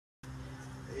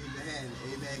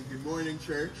And good morning,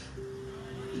 church.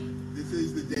 This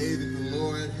is the day that the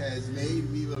Lord has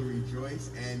made. We will rejoice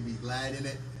and be glad in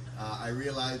it. I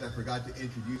realized I forgot to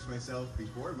introduce myself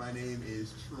before. My name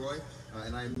is Troy,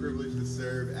 and I am privileged to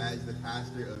serve as the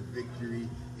pastor of Victory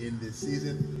in this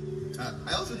season.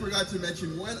 I also forgot to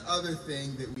mention one other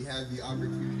thing that we have the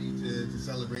opportunity to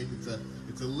celebrate.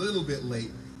 It's a little bit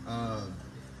late,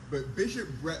 but Bishop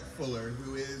Brett Fuller,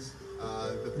 who is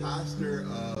the pastor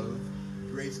of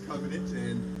Grace Covenant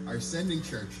and our sending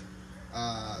church,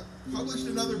 published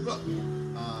another book.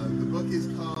 The book is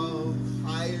called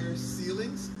Higher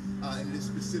Ceilings, and it is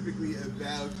specifically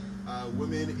about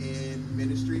women in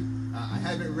ministry. I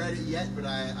haven't read it yet, but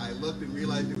I looked and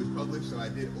realized it was published, so I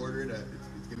did order it.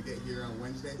 It's going to get here on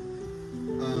Wednesday.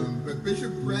 But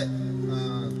Bishop Brett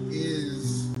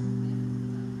is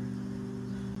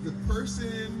the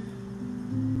person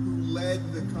who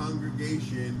led the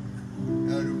congregation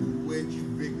out of which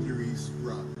victory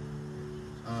sprung.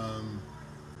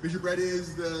 Bishop Brett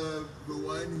is the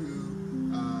one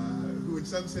who in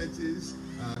some senses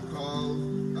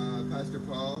called Pastor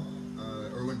Paul,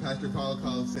 or when Pastor Paul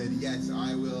called, said, "Yes,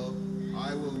 I will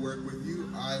work with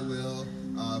you. I will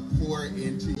pour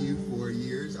into you for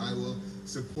years. I will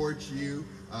support you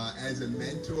as a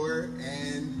mentor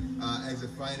and as a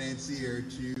financier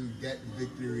to get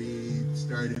Victory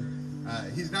started."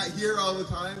 He's not here all the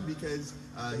time because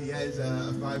he has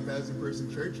a 5,000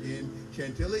 person church in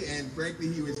Chantilly, and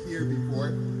frankly, he was here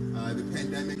before. The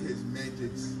pandemic has meant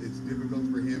it's difficult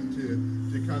for him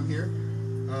to come here.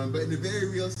 But in a very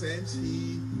real sense,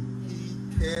 he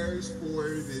cares for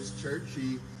this church.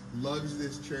 He loves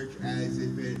this church as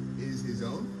if it is his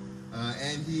own,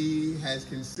 and he has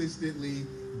consistently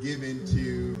given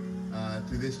to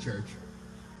this church.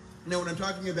 Now, when I'm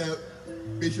talking about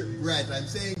Bishop Brett, I'm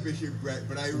saying Bishop Brett,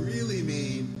 but I really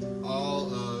mean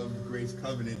all of Grace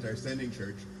Covenant, our sending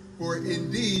church. For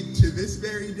indeed, to this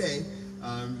very day,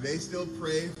 they still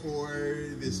pray for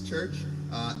this church.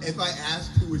 If I asked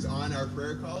who was on our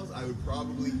prayer calls, I would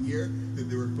probably hear that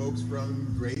there were folks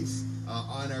from Grace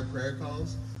on our prayer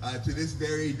calls. To this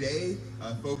very day,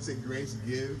 folks at Grace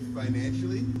give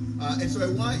financially. And so I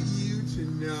want you to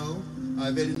know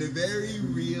that in a very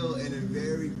real and a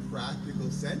very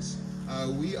practical sense,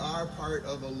 we are part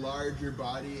of a larger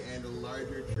body and a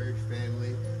larger church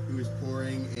family who is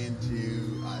pouring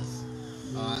into us.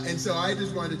 And so I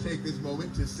just want to take this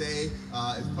moment to say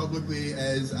as publicly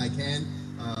as I can,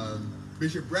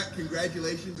 Bishop Brett,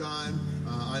 congratulations on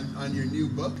your new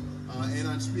book and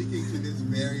on speaking to this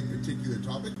very particular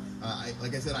topic.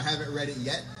 Like I said, I haven't read it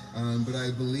yet, but I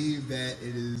believe that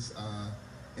it is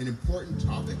an important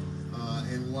topic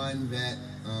and one that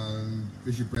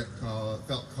Bishop Brett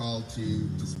felt called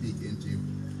to speak into.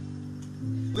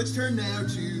 Let's turn now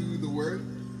to the Word.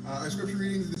 Our scripture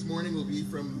readings this morning will be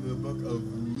from the book of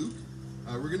Luke.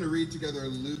 We're going to read together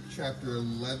Luke chapter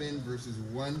 11, verses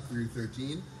 1 through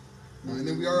 13. And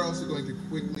then we are also going to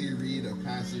quickly read a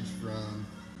passage from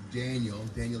Daniel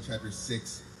chapter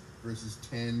 6, verses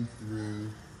 10 through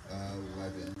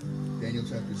 11. Daniel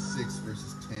chapter 6,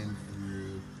 verses 10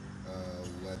 through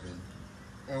 11.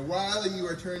 And while you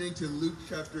are turning to Luke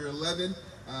chapter 11,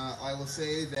 I will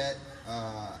say that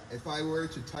if I were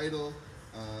to title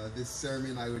this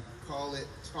sermon, I would call it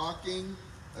Talking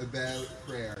About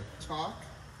Prayer.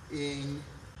 Talking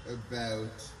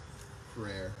About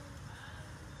Prayer.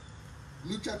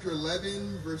 Luke chapter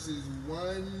 11, verses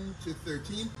 1 to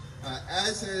 13.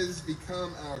 As has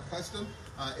become our custom,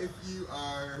 if you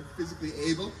are physically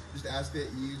able, just ask that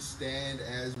you stand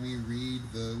as we read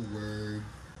the word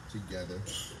together.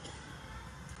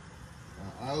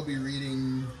 I'll be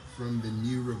reading from the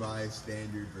New Revised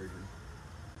Standard Version.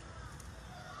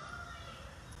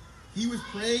 He was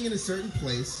praying in a certain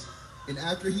place, and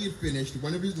after he had finished,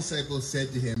 one of his disciples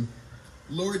said to him,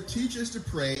 "Lord, teach us to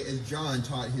pray as John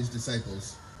taught his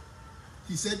disciples."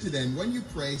 He said to them, "When you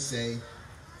pray, say,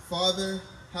 'Father,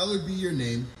 hallowed be your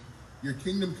name, your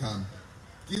kingdom come.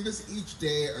 Give us each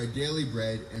day our daily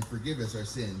bread, and forgive us our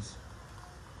sins.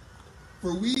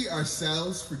 For we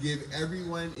ourselves forgive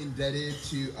everyone indebted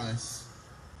to us.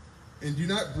 And do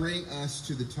not bring us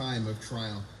to the time of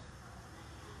trial.'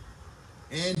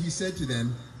 And he said to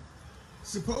them,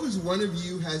 'Suppose one of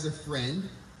you has a friend,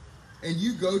 and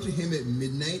you go to him at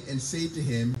midnight and say to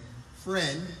him,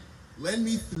 "Friend, lend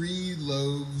me 3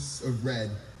 loaves of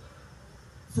bread.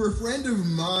 For a friend of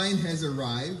mine has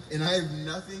arrived, and I have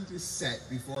nothing to set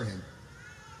before him."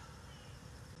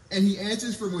 And he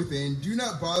answers from within, "Do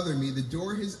not bother me, the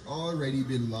door has already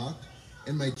been locked,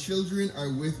 and my children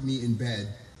are with me in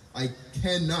bed. I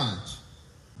cannot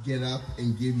get up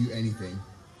and give you anything."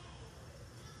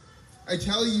 I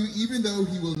tell you, even though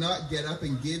he will not get up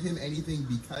and give him anything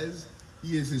because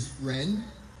he is his friend,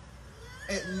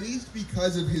 at least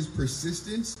because of his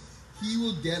persistence, he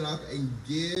will get up and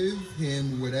give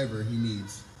him whatever he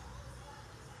needs.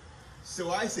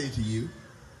 So I say to you,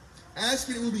 ask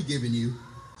and it will be given you,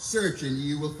 search and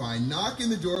you will find, knock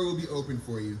and the door will be opened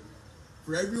for you.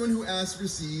 For everyone who asks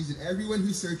receives, and everyone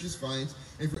who searches finds,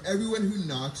 and for everyone who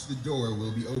knocks the door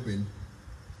will be opened.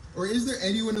 Or is there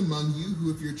anyone among you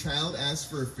who, if your child asks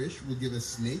for a fish, will give a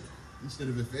snake instead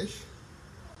of a fish?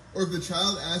 Or if the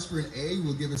child asks for an egg,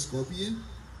 will give a scorpion?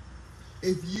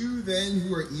 If you then,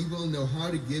 who are evil, know how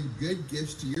to give good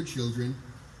gifts to your children,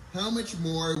 how much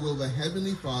more will the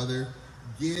Heavenly Father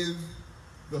give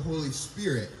the Holy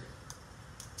Spirit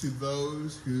to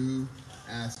those who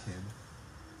ask him?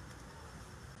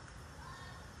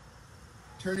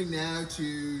 Turning now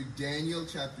to Daniel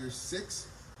chapter 6,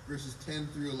 verses 10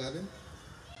 through 11.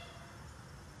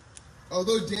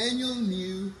 Although Daniel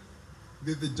knew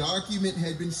that the document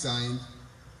had been signed,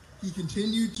 he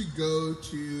continued to go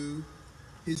to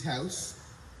his house,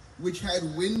 which had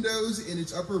windows in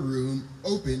its upper room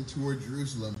open toward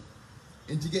Jerusalem,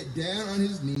 and to get down on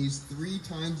his knees 3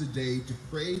 times a day to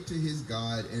pray to his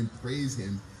God and praise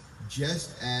him,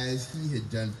 just as he had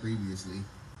done previously.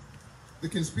 The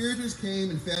conspirators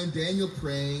came and found Daniel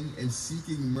praying and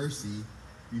seeking mercy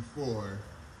before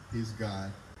his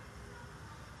God.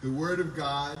 The word of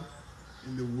God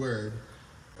and the word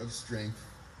of strength.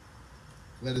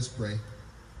 Let us pray.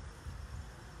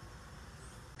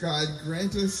 God,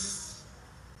 grant us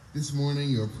this morning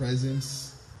your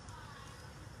presence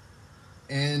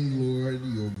and, Lord,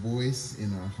 your voice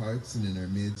in our hearts and in our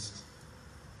midst.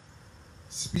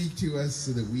 Speak to us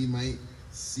so that we might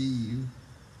see you,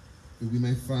 that we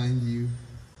might find you,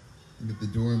 and that the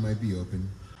door might be open.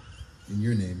 In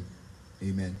your name,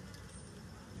 amen.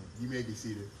 You may be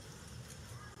seated.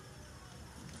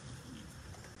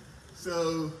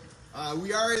 So,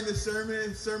 we are in the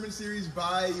sermon series,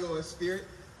 By Your Spirit.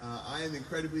 I am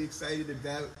incredibly excited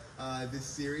about this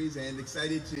series and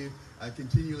excited to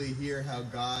continually hear how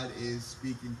God is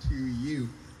speaking to you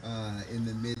in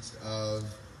the midst of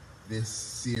this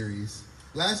series.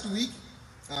 Last week,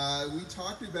 we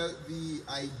talked about the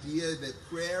idea that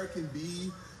prayer can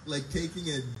be like taking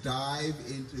a dive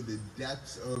into the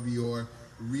depths of your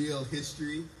real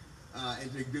history.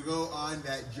 And to go on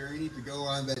that journey, to go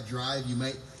on that drive, you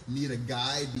might need a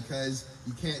guide because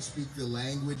you can't speak the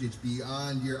language. It's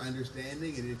beyond your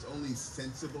understanding, and it's only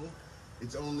sensible.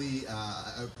 It's only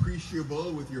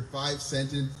appreciable with your five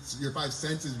senses,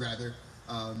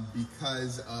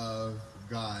 because of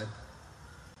God.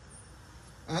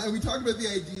 And we talked about the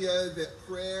idea that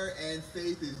prayer and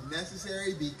faith is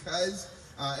necessary because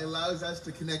it allows us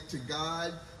to connect to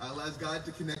God, allows God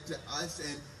to connect to us,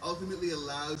 and ultimately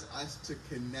allows us to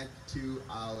connect to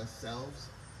ourselves.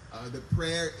 The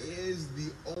prayer is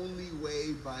the only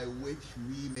way by which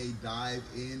we may dive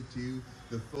into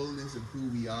the fullness of who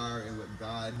we are and what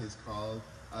God has called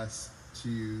us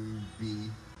to be.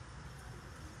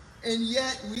 And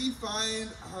yet we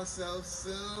find ourselves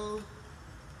so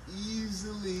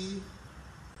easily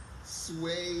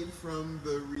swayed from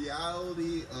the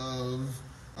reality of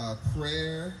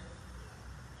prayer,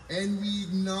 and we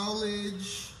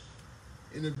acknowledge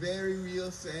in a very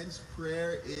real sense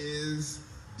prayer is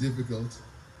difficult.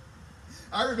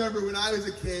 I remember when I was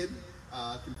a kid,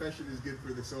 confession is good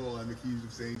for the soul, I'm accused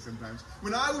of saying sometimes.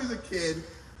 When I was a kid,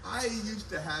 I used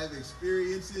to have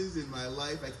experiences in my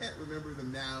life, I can't remember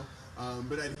them now,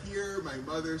 but I'd hear my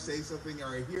mother say something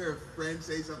or I'd hear a friend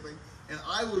say something, and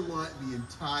I would want the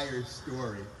entire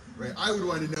story, right? I would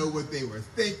want to know what they were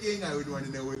thinking, I would want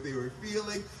to know what they were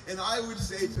feeling, and I would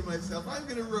say to myself, I'm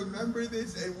going to remember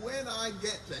this, and when I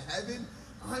get to heaven,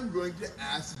 I'm going to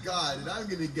ask God, and I'm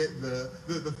going to get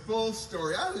the full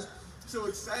story. I was so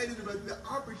excited about the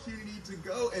opportunity to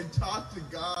go and talk to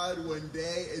God one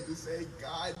day and to say,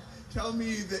 God, tell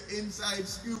me the inside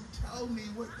scoop. Tell me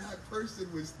what that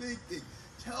person was thinking.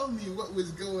 Tell me what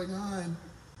was going on.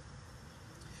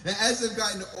 And as I've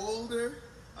gotten older,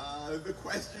 the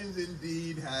questions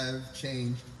indeed have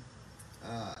changed.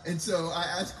 And so I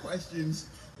ask questions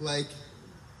like,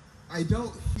 I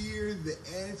don't hear the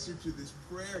answer to this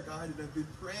prayer, God, and I've been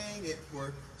praying it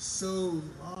for so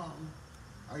long.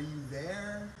 Are you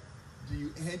there? Do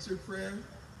you answer prayer?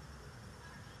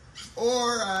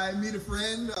 Or I meet a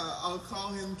friend, I'll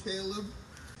call him Caleb,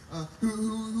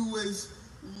 who was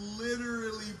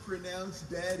literally pronounced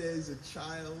dead as a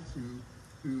child,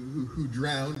 who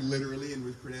drowned literally and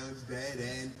was pronounced dead,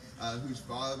 and whose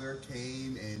father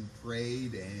came and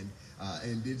prayed and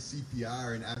and did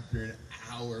CPR, and after an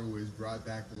hour was brought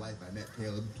back to life. I met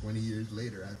Caleb 20 years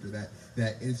later after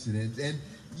that incident. And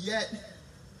yet,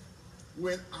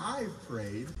 when I've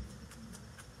prayed,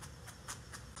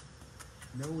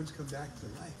 no one's come back to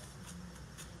life.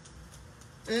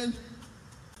 And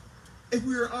if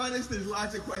we were honest, there's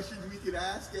lots of questions we could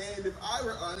ask. And if I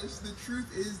were honest, the truth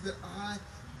is that I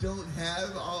don't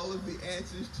have all of the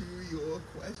answers to your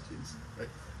questions. Right?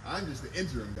 I'm just the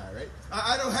interim guy, right?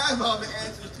 I don't have all the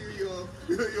answers to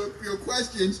your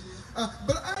questions.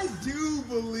 But I do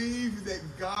believe that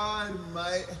God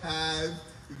might have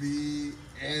the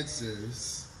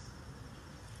answers.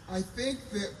 I think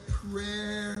that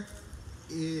prayer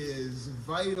is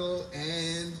vital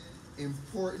and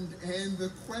important, and the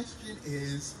question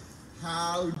is,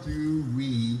 how do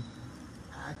we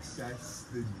access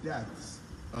the depths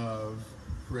of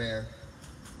prayer?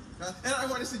 And I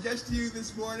want to suggest to you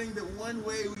this morning that one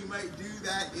way we might do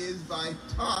that is by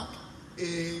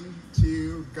talking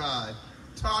to God.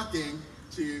 Talking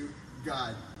to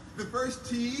God. The first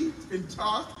T in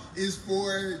talk is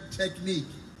for technique.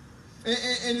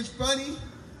 And it's funny,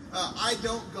 I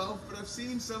don't golf, but I've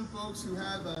seen some folks who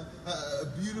have a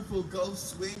beautiful golf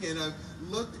swing, and I've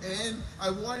looked and I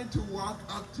wanted to walk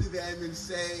up to them and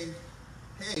say,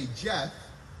 hey, Jeff,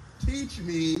 teach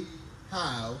me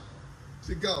how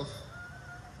to golf.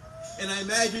 And I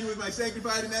imagine with my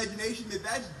sanctified imagination that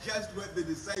that's just what the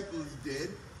disciples did.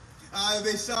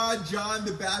 They saw John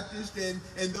the Baptist and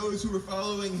those who were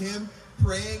following him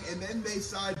praying, and then they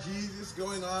saw Jesus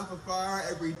going off afar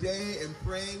every day and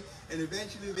praying, and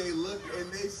eventually they looked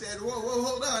and they said, whoa,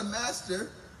 hold on, Master,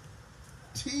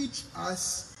 teach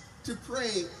us to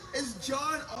pray. As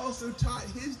John also taught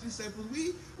his disciples,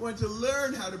 we want to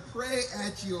learn how to pray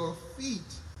at your feet.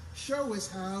 Show us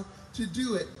how to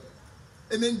do it.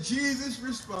 And then Jesus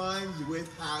responds with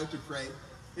how to pray.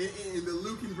 In the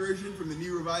Lucan version from the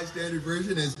New Revised Standard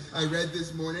Version, as I read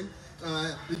this morning,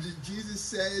 Jesus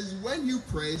says, when you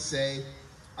pray, say,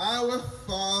 Our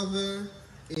Father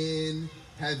in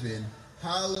heaven,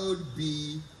 hallowed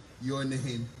be your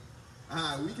name.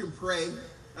 We can pray,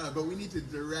 but we need to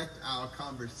direct our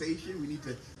conversation. We need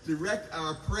to direct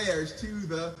our prayers to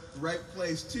the right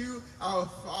place, to our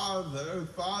Father,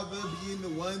 Father being the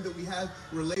one that we have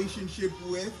relationship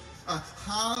with.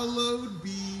 Hallowed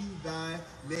be thy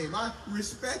name. I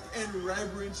respect and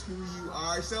reverence who you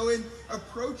are. So in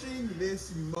approaching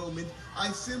this moment, I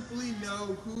simply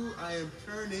know who I am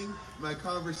turning my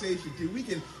conversation to. We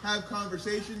can have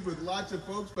conversations with lots of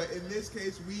folks, but in this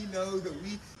case, we know that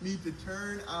we need to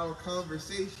turn our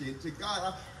conversation to God.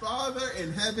 Our Father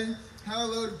in heaven,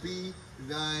 hallowed be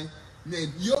thy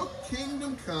name. Your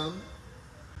kingdom come,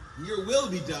 your will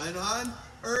be done on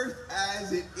earth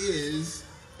as it is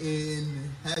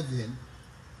in heaven.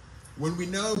 When we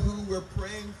know who we're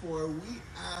praying for, we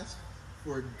ask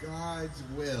for God's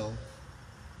will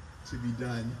to be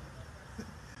done.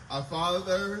 Our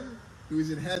Father who is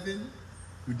in heaven,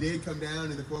 who did come down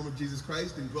in the form of Jesus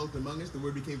Christ and dwelt among us, the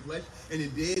Word became flesh, and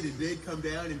it did come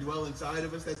down and dwell inside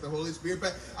of us. That's the Holy Spirit.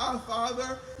 But our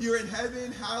Father, you're in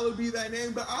heaven, hallowed be thy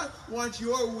name, but I want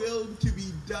your will to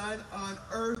be done on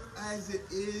earth as it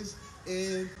is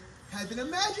in heaven.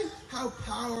 Imagine how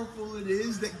powerful it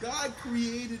is that God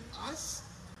created us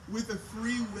with a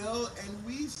free will, and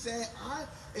we say, I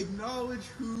acknowledge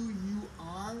who you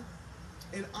are,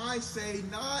 and I say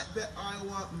not that I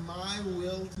want my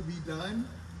will to be done,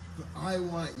 but I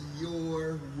want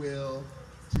your will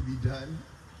to be done.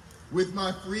 With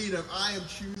my freedom, I am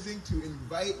choosing to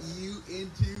invite you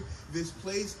into this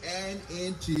place and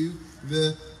into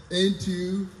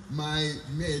my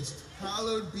midst.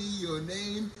 Hallowed be your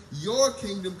name, your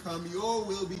kingdom come, your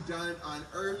will be done on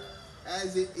earth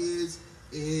as it is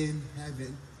in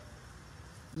heaven.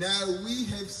 Now we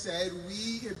have said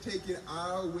we have taken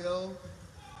our will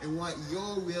and want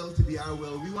your will to be our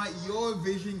will. We want your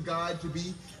vision, God, to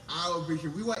be our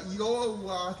vision. We want your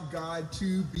walk, God,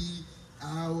 to be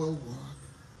our walk.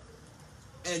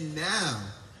 And now,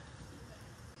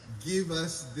 give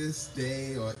us this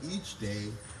day or each day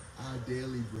our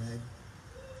daily bread.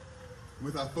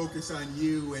 With our focus on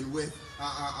you and with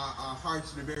our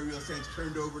hearts in a very real sense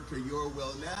turned over to your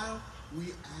will, now we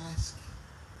ask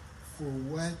for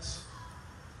what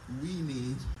we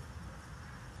need.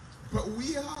 But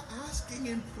we are asking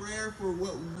in prayer for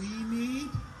what we need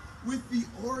with the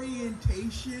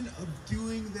orientation of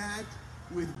doing that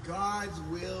with God's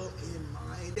will in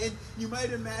mind. And you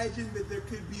might imagine that there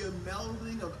could be a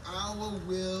melding of our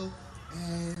will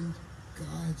and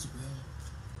God's will,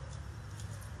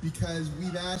 because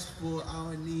we've asked for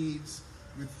our needs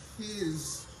with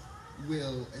his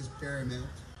will as paramount.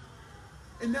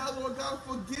 And now, Lord God,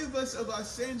 forgive us of our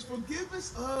sins. Forgive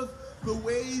us of the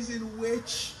ways in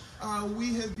which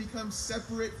we have become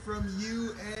separate from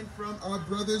you and from our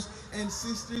brothers and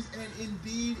sisters. And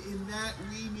indeed, in that,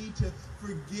 we need to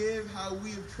forgive how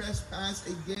we have trespassed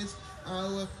against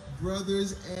our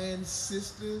brothers and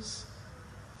sisters.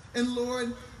 And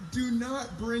Lord, do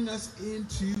not bring us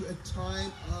into a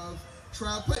time of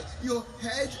trial. Put your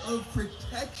hedge of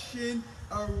protection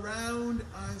around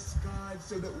us, God,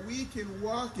 so that we can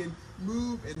walk and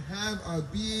move and have our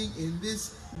being in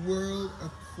this world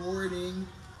according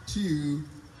to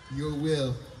your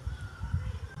will.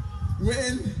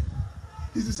 When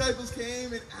his disciples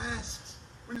came and asked,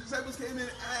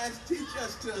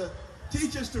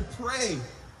 teach us to pray,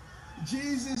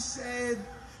 Jesus said,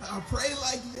 pray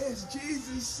like this.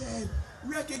 Jesus said,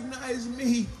 recognize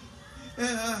me,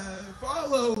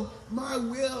 follow my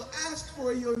will, ask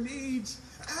for your needs,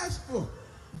 ask for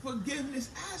forgiveness,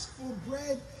 ask for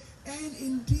bread, and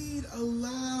indeed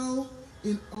allow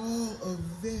in all of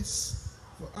this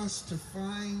for us to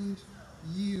find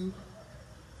you.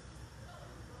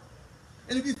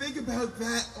 And if you think about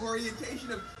that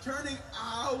orientation of turning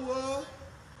our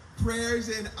prayers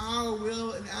and our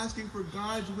will and asking for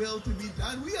God's will to be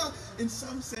done, we are in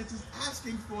some senses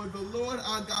asking for the Lord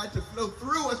our God to flow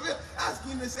through us. We're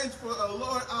asking in a sense for the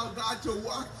Lord our God to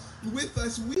walk with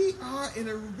us. We are in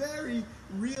a very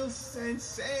real sense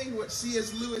saying what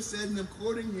C.S. Lewis said, and I'm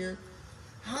quoting here,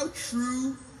 how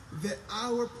true that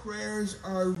our prayers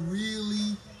are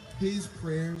really his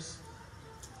prayers,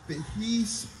 that he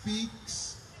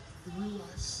speaks through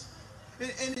us.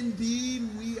 And indeed,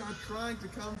 we are trying to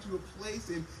come to a place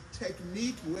in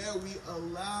technique where we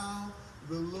allow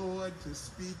the Lord to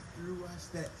speak through us,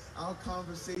 that our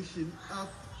conversation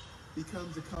up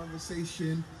becomes a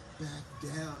conversation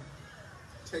back down.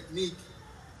 Technique.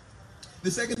 The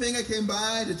second thing I came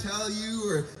by to tell you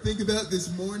or think about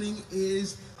this morning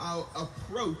is our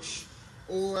approach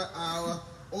or our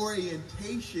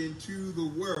orientation to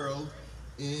the world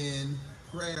in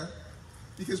prayer.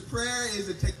 Because prayer is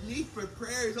a technique, but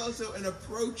prayer is also an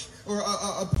approach or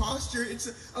a posture.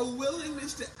 It's a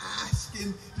willingness to ask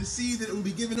and to see that it will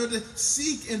be given, or to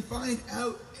seek and find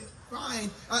out and find.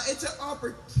 It's an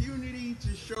opportunity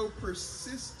to show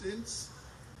persistence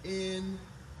in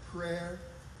prayer.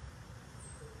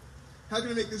 How can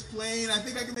I make this plain? I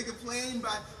think I can make it plain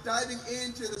by diving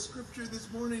into the scripture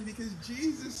this morning, because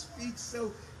Jesus speaks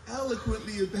so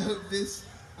eloquently about this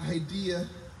idea.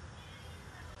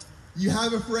 You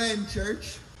have a friend,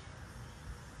 church.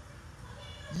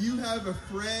 You have a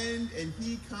friend, and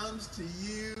he comes to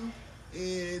you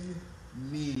in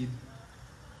need.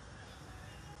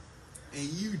 And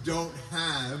you don't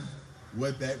have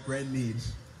what that friend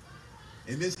needs.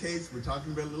 In this case, we're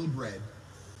talking about a little bread.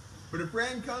 But a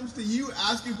friend comes to you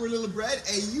asking for a little bread,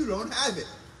 and you don't have it.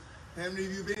 How many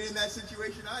of you have been in that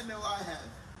situation? I know I have.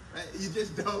 Right? You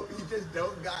just don't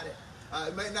got it.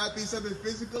 It might not be something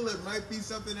physical, it might be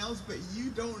something else, but you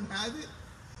don't have it.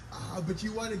 But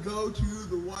you want to go to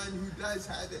the one who does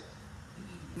have it.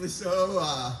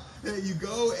 So you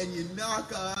go and you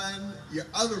knock on your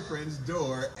other friend's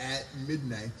door at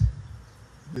midnight.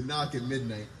 The knock at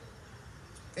midnight.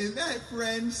 And that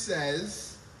friend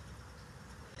says,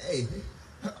 hey,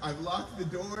 I've locked the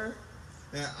door.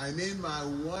 I'm in my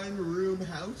one-room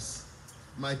house.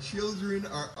 My children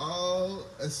are all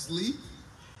asleep.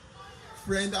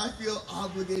 Friend, I feel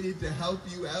obligated to help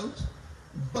you out,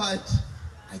 but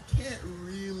I can't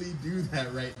really do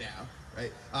that right now,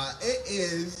 right? It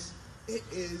is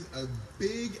a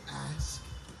big ask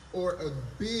or a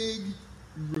big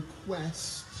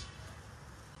request,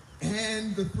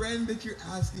 and the friend that you're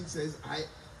asking says, I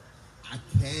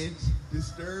can't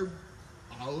disturb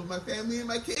all of my family and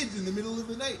my kids in the middle of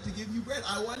the night to give you bread.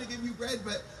 I want to give you bread,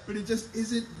 but it just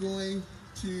isn't going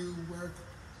to work.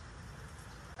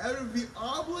 Out of the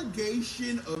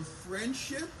obligation of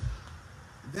friendship,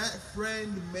 that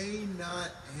friend may not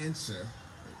answer.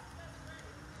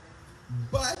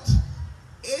 But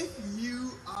if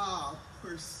you are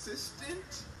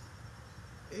persistent,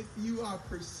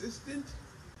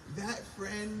 that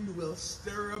friend will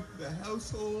stir up the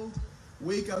household,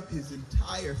 wake up his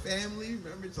entire family.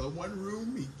 Remember, it's a one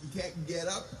room. He can't get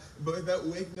up, but without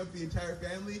waking up the entire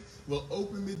family, will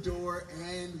open the door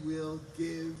and will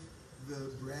give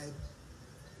the bread.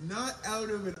 Not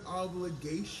out of an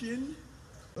obligation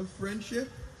of friendship,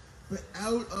 but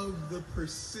out of the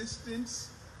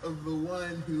persistence of the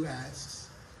one who asks.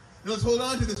 Now let's hold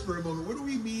on to this for a moment. What do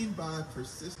we mean by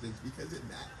persistence? Because it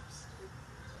matters.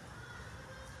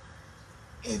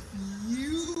 If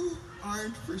you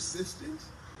aren't persistent,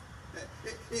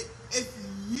 If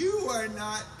you are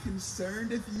not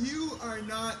concerned, if you are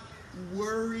not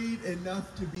worried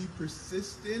enough to be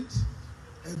persistent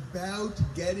about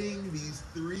getting these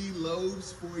 3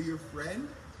 loaves for your friend,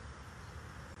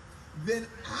 then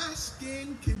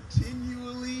asking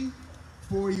continually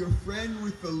for your friend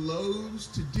with the loaves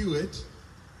to do it,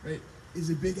 right, is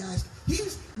a big ask.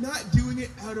 He's not doing it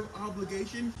out of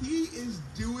obligation. He is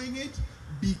doing it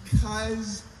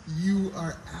because you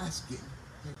are asking.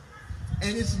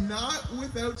 And it's not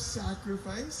without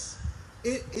sacrifice.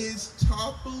 It is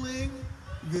toppling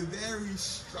the very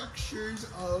structures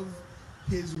of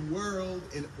his world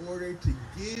in order to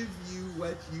give you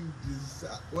what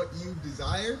you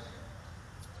desire.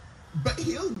 But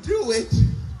he'll do it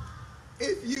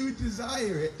if you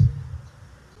desire it.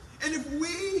 And if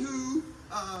we who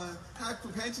have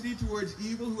propensity towards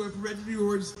evil, who have propensity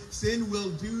towards sin, will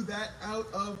do that out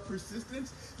of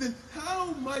persistence, then how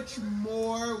much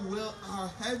more will our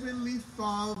Heavenly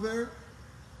Father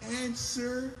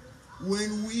answer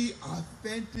when we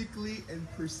authentically and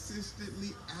persistently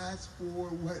ask for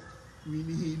what we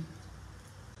need?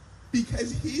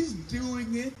 Because he's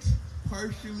doing it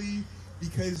partially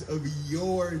because of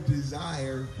your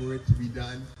desire for it to be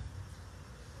done.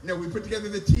 Now, we put together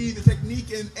the T, the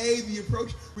technique, and A, the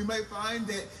approach. We might find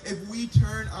that if we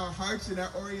turn our hearts and our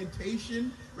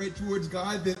orientation right towards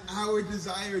God, then our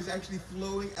desire is actually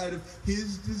flowing out of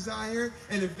his desire.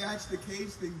 And if that's the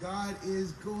case, then God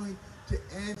is going to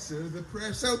answer the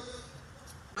prayer. So,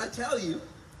 I tell you,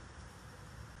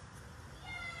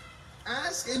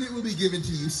 ask and it will be given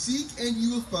to you. Seek and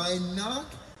you will find. Knock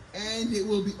and it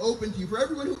will be open to you. For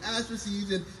everyone who asks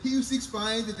receives, and he who seeks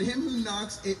finds, and to him who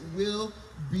knocks it will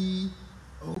be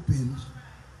opened.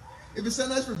 If a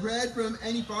son asks for bread from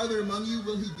any father among you,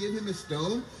 will he give him a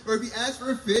stone? Or if he asks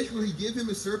for a fish, will he give him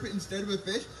a serpent instead of a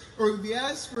fish? Or if he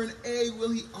asks for an egg,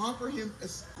 will he offer him a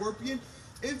scorpion?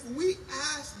 If we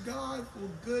ask God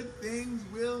for good things,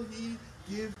 will he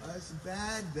give us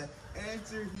bad? The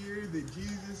answer here that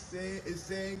Jesus is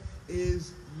saying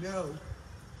is no.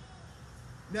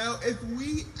 Now, if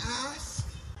we ask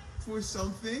for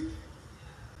something,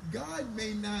 God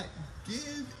may not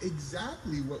give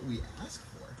exactly what we ask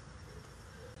for,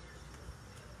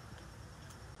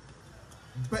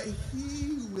 but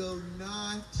he will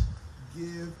not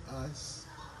give us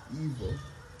evil.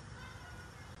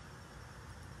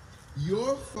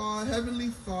 Your Heavenly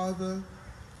Father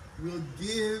will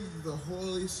give the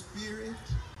Holy Spirit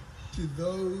to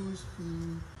those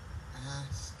who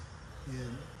ask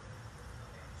him.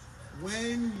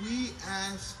 When we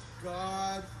ask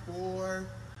God for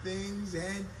things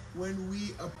and when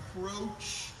we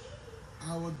approach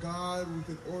our God with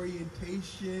an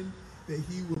orientation that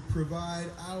he will provide,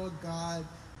 our God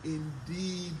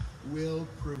indeed will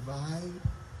provide,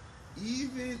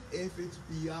 even if it's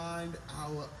beyond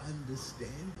our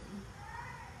understanding.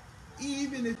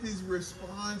 Even if his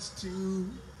response to,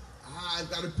 I've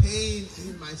got a pain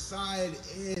in my side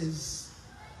is,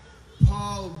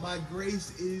 Paul, my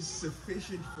grace is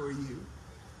sufficient for you.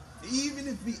 Even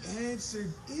if the answer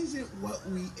isn't what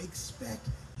we expect,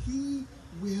 he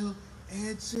will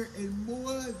answer. And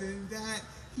more than that,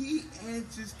 he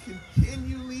answers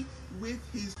continually with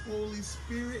his Holy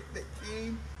Spirit that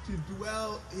came to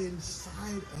dwell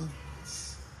inside of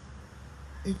us.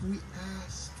 If we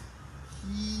ask,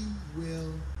 he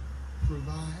will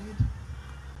provide.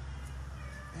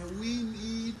 And we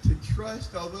need to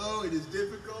trust, although it is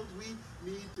difficult, we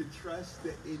need to trust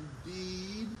that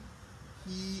indeed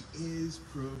he is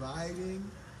providing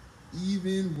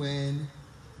even when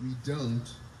we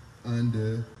don't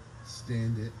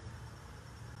understand it.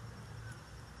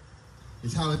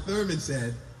 As Howard Thurman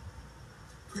said,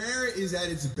 prayer is at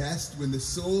its best when the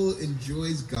soul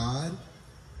enjoys God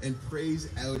and prays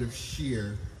out of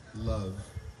sheer love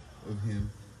of him.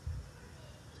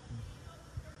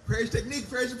 Prayer is technique,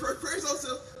 prayer is approach, prayer is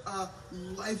also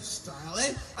lifestyle.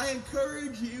 And I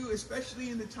encourage you, especially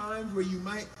in the times where you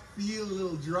might feel a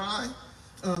little dry,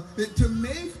 to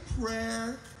make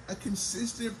prayer a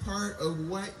consistent part of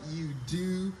what you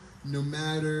do no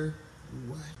matter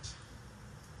what.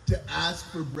 To ask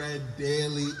for bread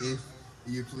daily if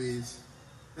you please.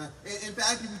 In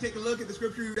fact, if you take a look at the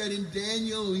scripture we read in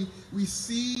Daniel, we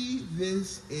see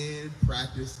this in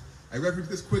practice. I referenced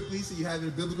this quickly so you have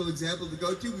a biblical example to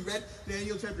go to. We read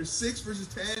Daniel chapter 6, verses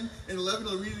 10 and 11.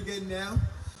 I'll read it again now.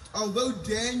 Although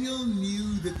Daniel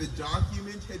knew that the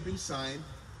document had been signed,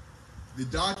 the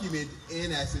document,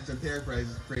 in essence, I'm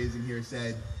paraphrasing here,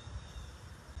 said,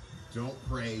 don't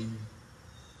pray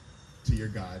to your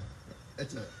God.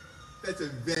 That's it. That's a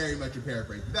very much a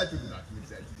paraphrase, but that's what the document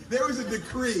said. There was a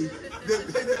decree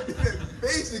that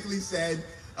basically said,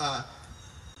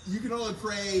 you can only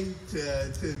pray to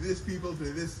this people, to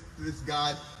this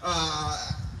God.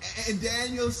 And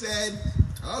Daniel said,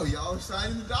 oh, y'all are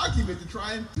signing the document to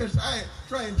try and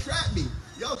trap me.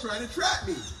 Y'all trying to trap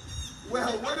me.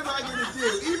 Well, what am I going to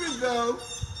do? Even though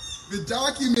the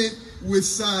document was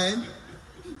signed,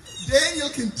 Daniel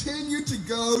continued to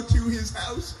go to his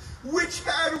house, which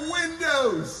had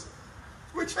windows.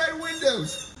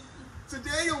 So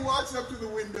Daniel walks up to the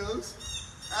windows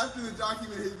after the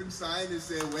document has been signed and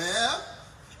said, well,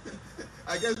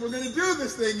 I guess we're going to do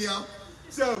this thing, y'all.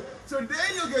 So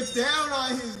Daniel gets down on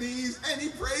his knees and he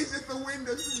prays at the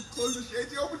windows. He closes the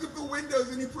shades. He opens up the windows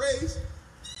and he prays.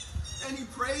 And he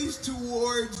prays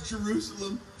towards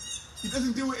Jerusalem. He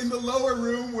doesn't do it in the lower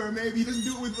room where maybe he doesn't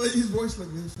do it with his voice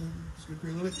like this. I'm just going to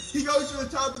pray a little bit. He goes to the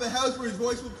top of the house where his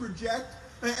voice will project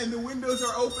and the windows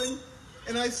are open.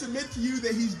 And I submit to you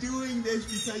that he's doing this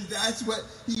because that's what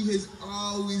he has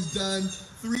always done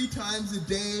 3 times a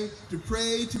day, to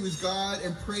pray to his God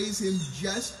and praise him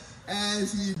just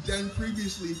as he had done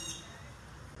previously.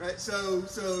 Right? So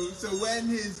when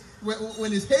his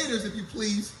haters, if you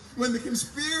please, when the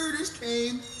conspirators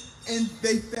came and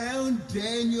they found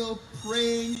Daniel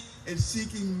praying and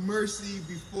seeking mercy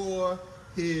before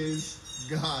his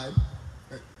God.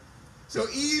 Right? So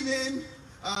even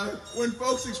when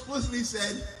folks explicitly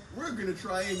said, we're going to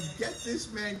try and get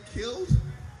this man killed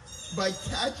by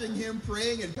catching him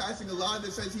praying and passing a law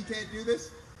that says he can't do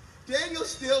this, Daniel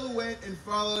still went and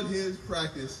followed his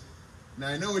practice. Now,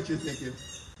 I know what you're thinking.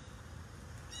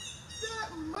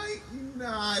 That might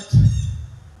not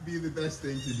be the best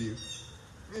thing to do.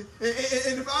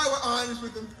 And if I were honest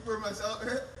with myself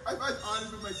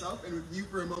and with you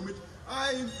for a moment,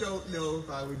 I don't know if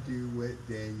I would do what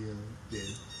Daniel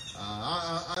did.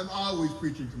 I'm always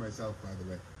preaching to myself, by the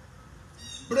way.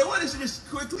 But I want us to just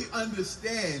quickly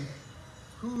understand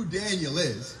who Daniel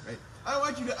is, right? I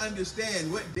want you to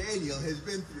understand what Daniel has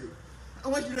been through. I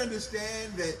want you to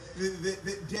understand that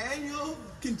Daniel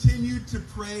continued to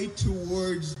pray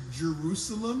towards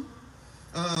Jerusalem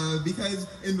because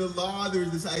in the law there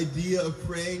was this idea of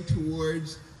praying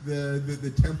towards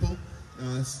the temple.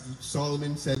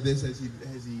 Solomon said this as he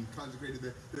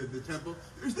consecrated the temple.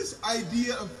 There's this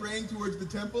idea of praying towards the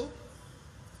temple,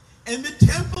 and the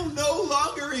temple no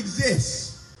longer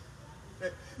exists.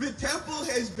 The temple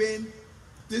has been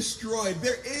destroyed.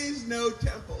 There is no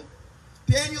temple.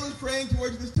 Daniel is praying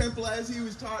towards this temple as he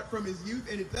was taught from his youth,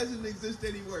 and it doesn't exist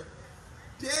anymore.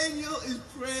 Daniel is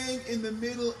praying in the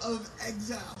middle of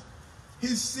exile.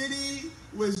 His city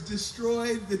was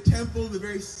destroyed. The temple, the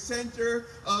very center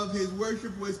of his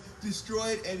worship, was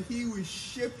destroyed, and he was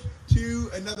shipped to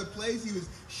another place. He was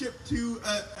shipped to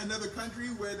another country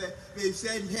where they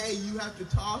said, hey, you have to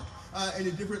talk in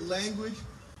a different language.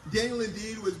 Daniel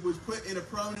indeed was put in a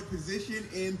prominent position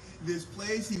in this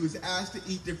place. He was asked to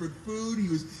eat different food. He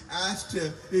was asked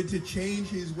to change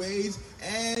his ways.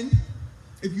 And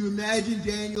if you imagine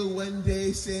Daniel one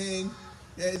day saying,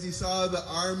 as he saw the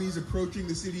armies approaching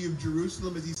the city of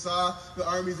Jerusalem, as he saw the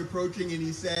armies approaching, and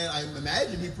he said, I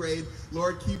imagine he prayed,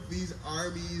 Lord, keep these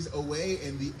armies away.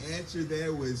 And the answer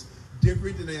there was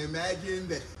different. And I imagine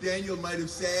that Daniel might have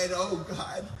said, oh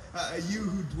God, you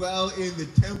who dwell in the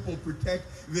temple, protect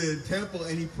the temple.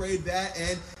 And he prayed that,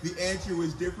 and the answer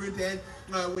was different. And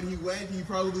when he went, he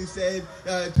probably said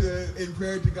in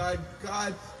prayer to God,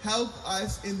 God, help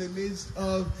us in the midst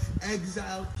of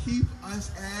exile. Keep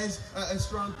us as a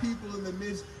strong people in the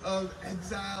midst of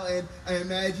exile. And I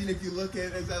imagine if you look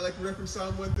at, as I like to reference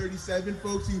Psalm 137,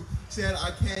 folks who said,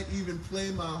 I can't even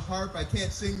play my harp. I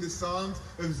can't sing the songs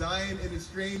of Zion in a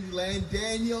strange land.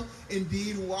 Daniel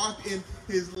indeed walked in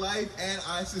his life, and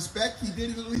I suspect he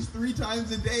did it at least 3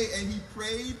 times a day, and he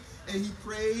prayed and he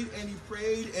prayed and he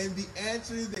prayed, and the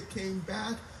answer that came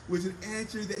back was an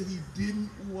answer that he didn't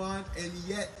want, and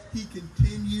yet he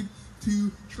continued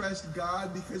to trust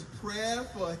God because prayer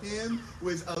for him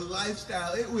was a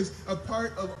lifestyle. It was a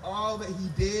part of all that he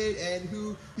did and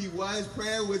who he was.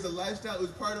 Prayer was a lifestyle. It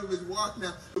was part of his walk.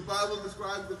 Now, the Bible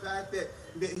describes the fact that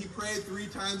he prayed 3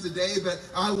 times a day, but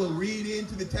I will read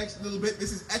into the text a little bit.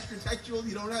 This is extra textual.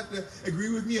 You don't have to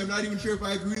agree with me. I'm not even sure if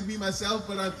I agree with me myself,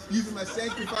 but I'm using my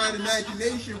sanctified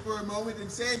imagination for a moment and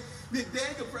saying that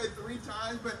Daniel prayed 3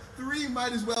 times, but 3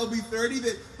 might as well be 30,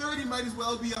 that 30 might as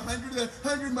well be 100, that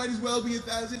 100 might as well be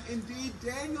 1,000. Indeed,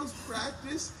 Daniel's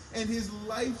practice and his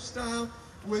lifestyle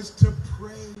was to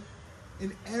pray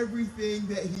in everything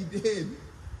that he did.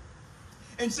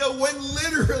 And so when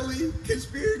literally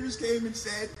conspirators came and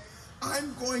said,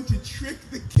 I'm going to trick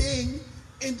the king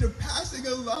into passing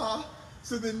a law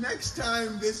so the next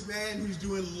time this man who's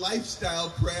doing lifestyle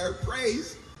prayer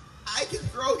prays, I can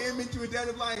throw him into a den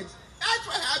of lions. That's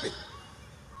what happened.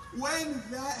 When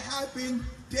that happened,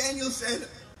 Daniel said,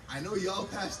 I know y'all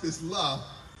passed this law,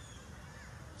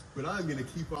 but I'm going to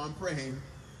keep on praying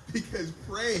because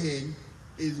praying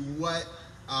is what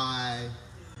I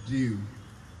do.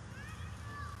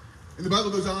 And the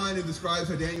Bible goes on and describes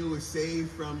how Daniel was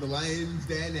saved from the lion's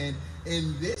den, and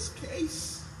in this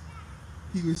case,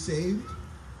 he was saved.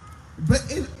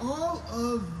 But in all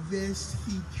of this,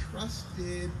 he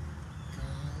trusted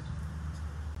God.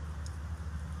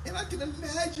 And I can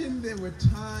imagine there were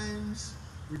times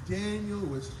where Daniel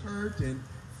was hurt and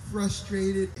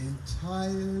frustrated and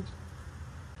tired,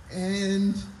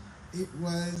 and it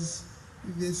was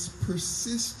this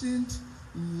persistent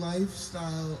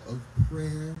lifestyle of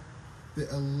prayer that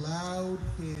allowed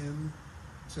him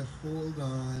to hold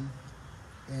on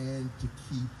and to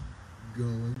keep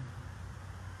going.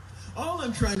 All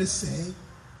I'm trying to say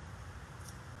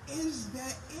is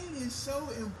that it is so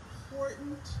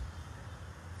important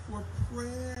for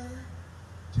prayer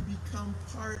to become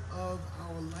part of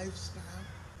our lifestyle.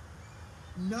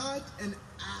 Not an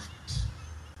act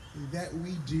that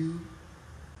we do,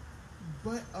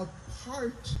 but a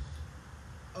part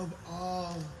of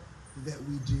all that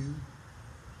we do.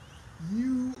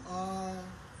 You are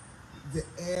the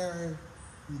air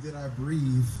that I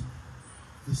breathe,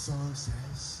 the song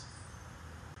says.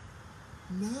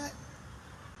 Not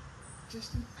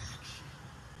just an action,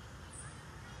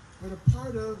 but a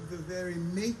part of the very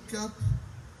makeup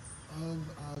of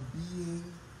our being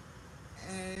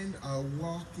and our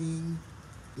walking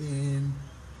in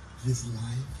this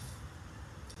life.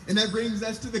 And that brings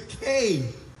us to the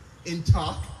K in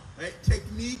talk, right?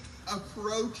 Technique,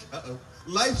 approach,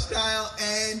 lifestyle,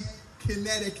 and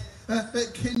kinetic.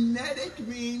 Kinetic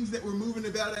means that we're moving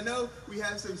about. I know we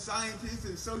have some scientists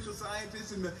and social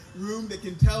scientists in the room that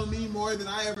can tell me more than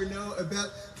I ever know about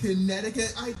kinetic.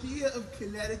 The idea of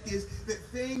kinetic is that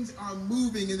things are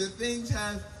moving and that things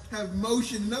have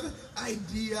motion. Another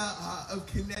idea of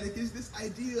kinetic is this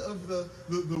idea of the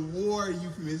war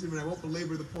euphemism, and I won't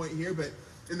belabor the point here, but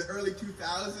in the early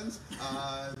 2000s,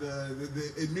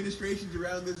 the administrations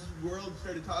around this world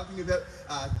started talking about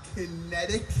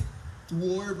kinetic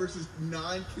war versus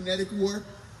non-kinetic war.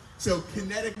 So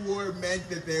kinetic war meant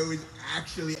that there was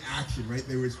actually action, right?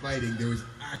 There was fighting, there was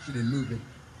action and movement.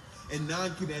 And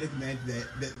non-kinetic meant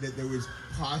that there was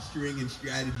posturing and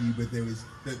strategy, but there was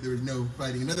no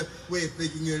fighting. Another way of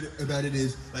thinking about it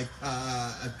is like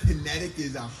a kinetic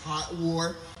is a hot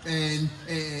war, and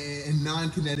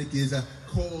non-kinetic is a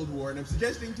cold war. And I'm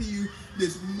suggesting to you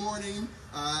this morning,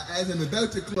 as I'm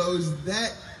about to close,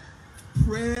 that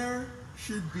prayer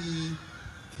should be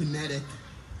kinetic.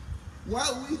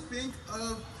 While we think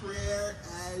of prayer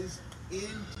as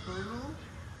internal,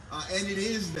 and it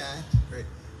is that, right?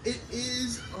 It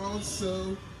is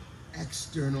also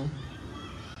external.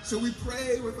 So we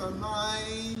pray with our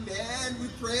mind and we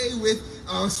pray with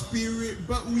our spirit,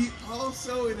 but we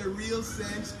also, in a real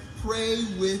sense, pray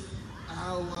with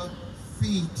our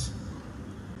feet.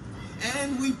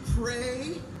 And we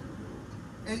pray,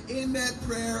 and in that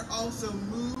prayer also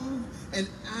move and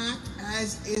act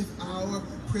as if our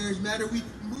prayers matter. We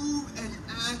move and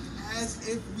act as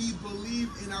if we believe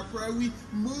in our prayer. We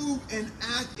move and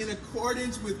act in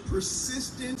accordance with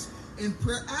persistence in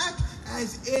prayer. Act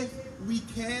as if we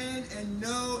can and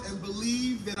know and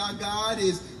believe that our God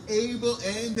is able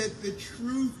and that the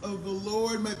truth of the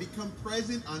Lord might become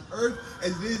present on earth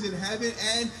as it is in heaven,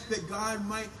 and that God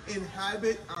might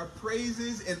inhabit our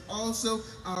praises and also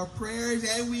our prayers,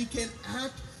 and we can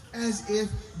act as if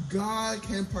God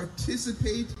can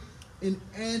participate in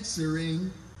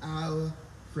answering our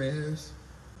prayers.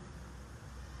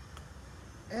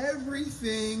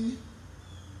 Everything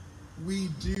we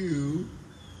do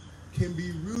can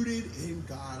be rooted in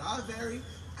God. Our very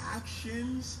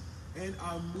actions and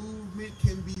our movement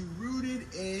can be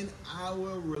rooted in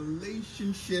our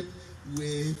relationship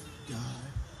with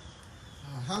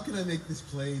God. How can I make this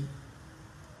plain?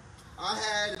 I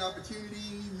had an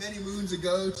opportunity many moons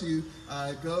ago to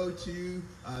go to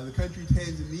the country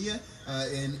Tanzania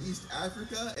in East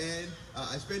Africa, and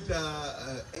I spent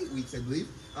 8 weeks, I believe,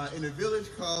 in a village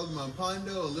called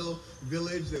Mampondo, a little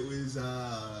village that was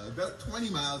about 20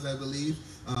 miles, I believe,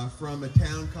 from a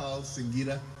town called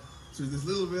Singida. So this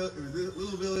little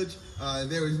village,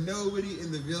 there was nobody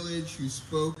in the village who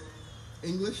spoke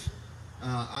English.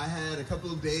 I had a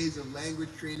couple of days of language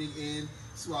training in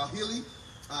Swahili.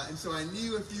 And so I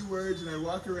knew a few words, and I'd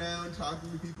walk around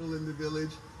talking to people in the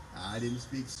village. I didn't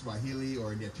speak Swahili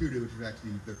or Nyatudu, which was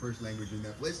actually the first language in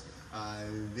that place.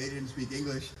 They didn't speak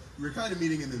English. We were kind of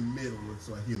meeting in the middle with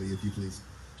Swahili, if you please.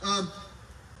 And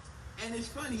it's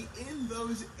funny, in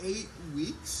those 8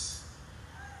 weeks,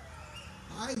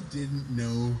 I didn't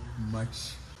know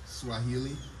much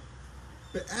Swahili.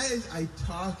 But as I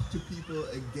talked to people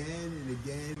again and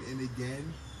again and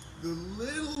again, the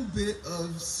little bit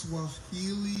of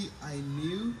Swahili I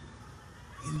knew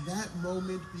in that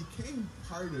moment became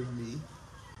part of me.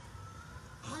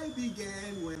 I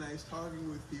began, when I was talking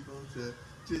with people,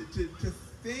 to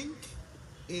think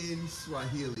in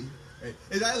Swahili. Right?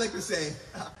 As I like to say,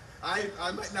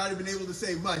 I might not have been able to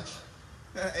say much.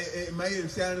 It might have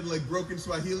sounded like broken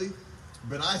Swahili,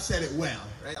 but I said it well.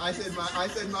 Right? I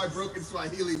said my broken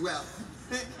Swahili well.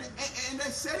 And I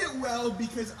said it well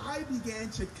because I began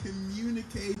to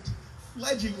communicate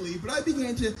fledglingly, but I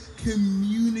began to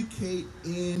communicate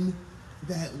in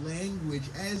that language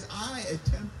as I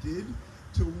attempted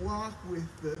to walk with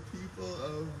the people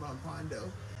of Mampando.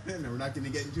 No, we're not going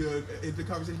to get into a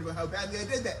conversation about how badly I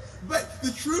did that. But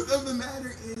the truth of the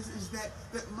matter is that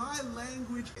my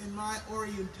language and my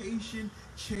orientation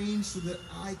changed so that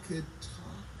I could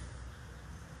talk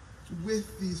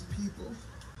with these people.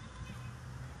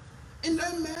 And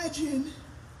imagine,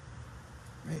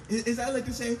 right, as I like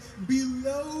to say,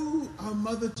 below our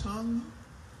mother tongue,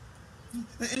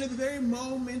 and at the very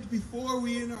moment before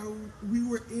we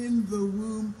were in the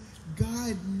womb,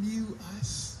 God knew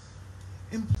us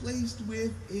and placed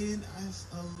within us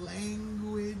a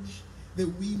language that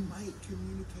we might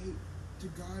communicate to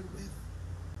God with.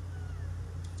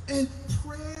 And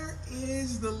prayer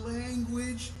is the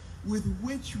language with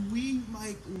which we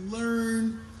might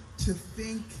learn to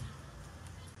think.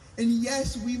 And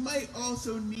yes, we might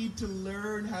also need to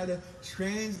learn how to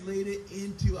translate it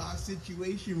into our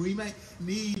situation. We might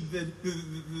need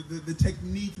the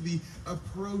technique, the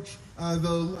approach, the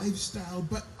lifestyle.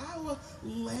 But our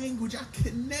language, our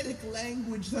kinetic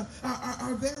language,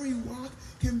 our very walk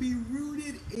can be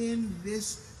rooted in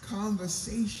this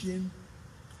conversation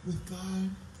with God.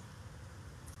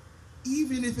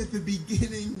 Even if at the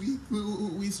beginning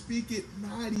we speak it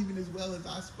not even as well as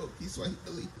I spoke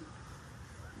Kiswahili,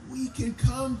 we can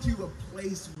come to a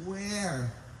place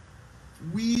where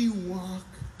we walk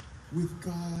with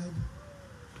God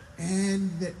and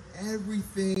that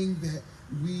everything that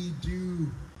we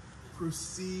do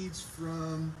proceeds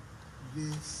from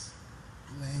this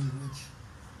language.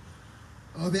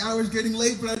 Oh, the hour's getting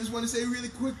late, but I just want to say really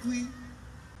quickly,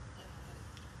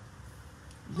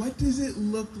 what does it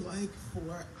look like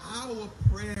for our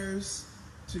prayers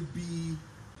to be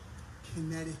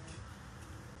kinetic,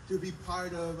 to be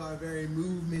part of our very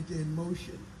movement and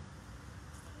motion?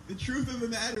 The truth of the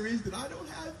matter is that I don't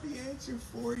have the answer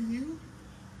for you,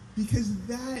 because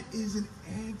that is an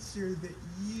answer that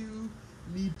you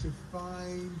need to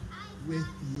find with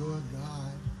your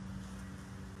God.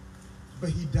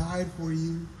 But He died for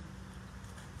you,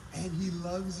 and He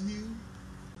loves you,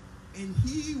 and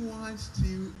He wants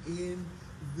to, in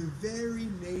the very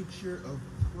nature of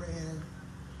prayer,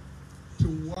 to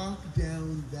walk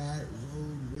down that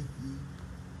road with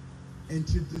you and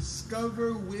to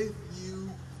discover with you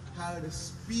how to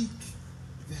speak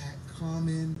that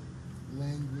common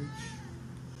language.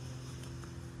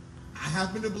 I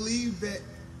happen to believe that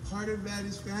part of that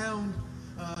is found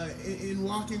in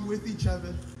walking with each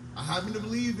other. I happen to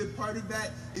believe that part of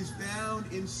that is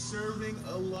found in serving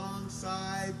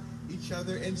alongside each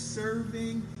other, and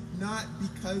serving not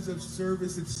because of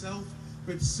service itself,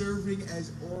 but serving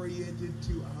as oriented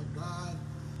to our God.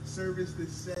 Service that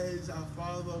says, our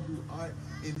Father who art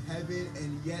in heaven,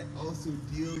 and yet also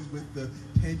deals with the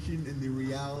tension and the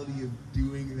reality of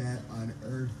doing that on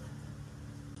earth.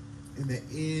 And that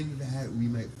in that we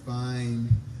might find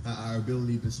our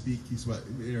ability to speak,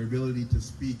 our ability to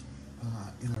speak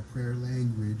in our prayer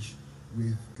language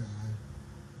with God.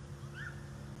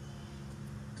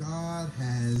 God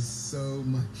has so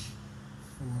much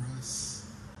for us.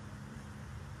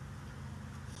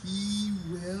 He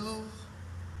will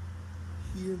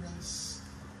hear us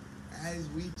as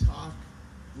we talk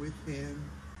with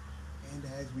Him and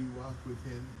as we walk with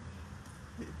Him.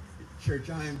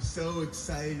 Church, I am so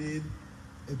excited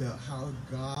about how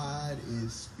God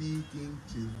is speaking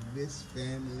to this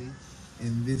family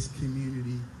and this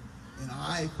community. And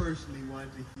I personally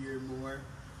want to hear more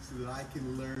so that I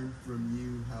can learn from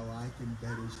you how I can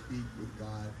better speak with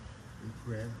God in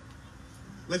prayer.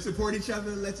 Let's support each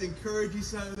other. Let's encourage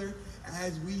each other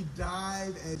as we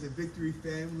dive as a Victory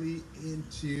family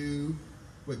into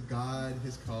what God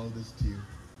has called us to.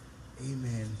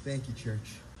 Amen. Thank you,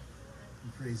 church.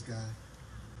 And praise God.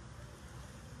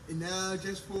 And now,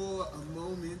 just for a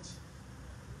moment,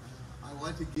 I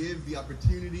want to give the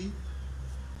opportunity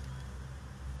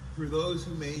for those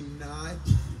who may not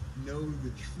know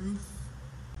the truth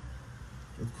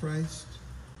of Christ,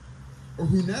 or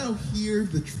who now hear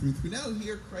the truth, who now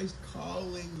hear Christ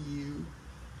calling you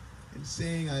and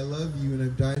saying, I love you and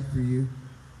I've died for you,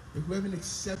 but who haven't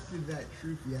accepted that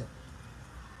truth yet.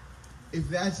 If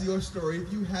that's your story,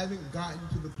 if you haven't gotten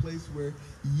to the place where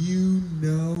you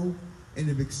know and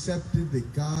have accepted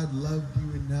that God loved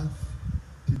you enough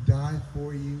to die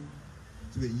for you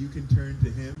so that you can turn to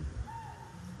him,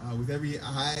 with every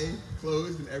eye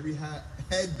closed and every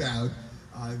head bowed,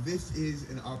 this is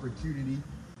an opportunity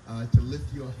to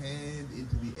lift your hand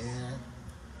into the air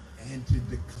and to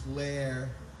declare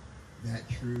that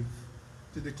truth.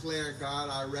 To declare, God,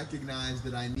 I recognize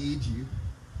that I need you.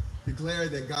 Declare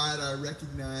that, God, I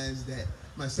recognize that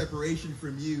my separation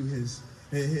from you has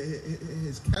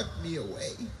kept me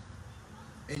away.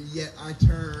 And yet I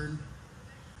turn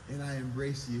and I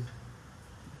embrace you.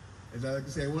 As I like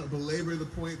to say, I won't belabor the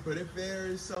point, but if there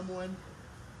is someone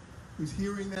who's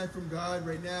hearing that from God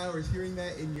right now, or is hearing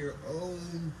that in your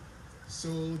own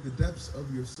soul, the depths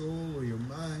of your soul or your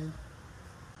mind,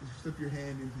 just slip your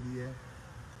hand into the air.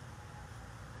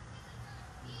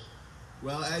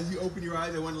 Well, as you open your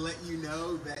eyes, I want to let you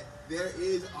know that there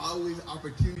is always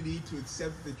opportunity to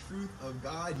accept the truth of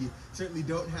God. You certainly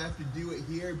don't have to do it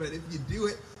here, but if you do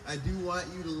it, I do want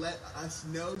you to let us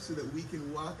know so that we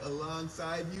can walk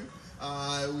alongside you.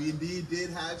 We indeed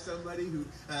did have somebody who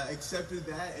accepted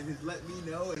that and has let me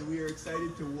know, and we are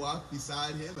excited to walk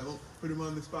beside him. I won't put him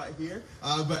on the spot here,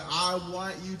 but I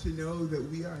want you to know that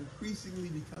we are increasingly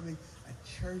becoming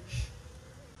a church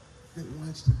that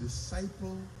wants to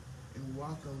disciple and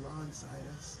walk alongside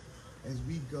us as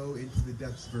we go into the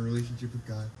depths of our relationship with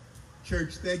God.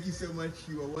 Church, thank you so much.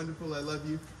 You are wonderful. I love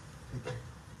you. Take care.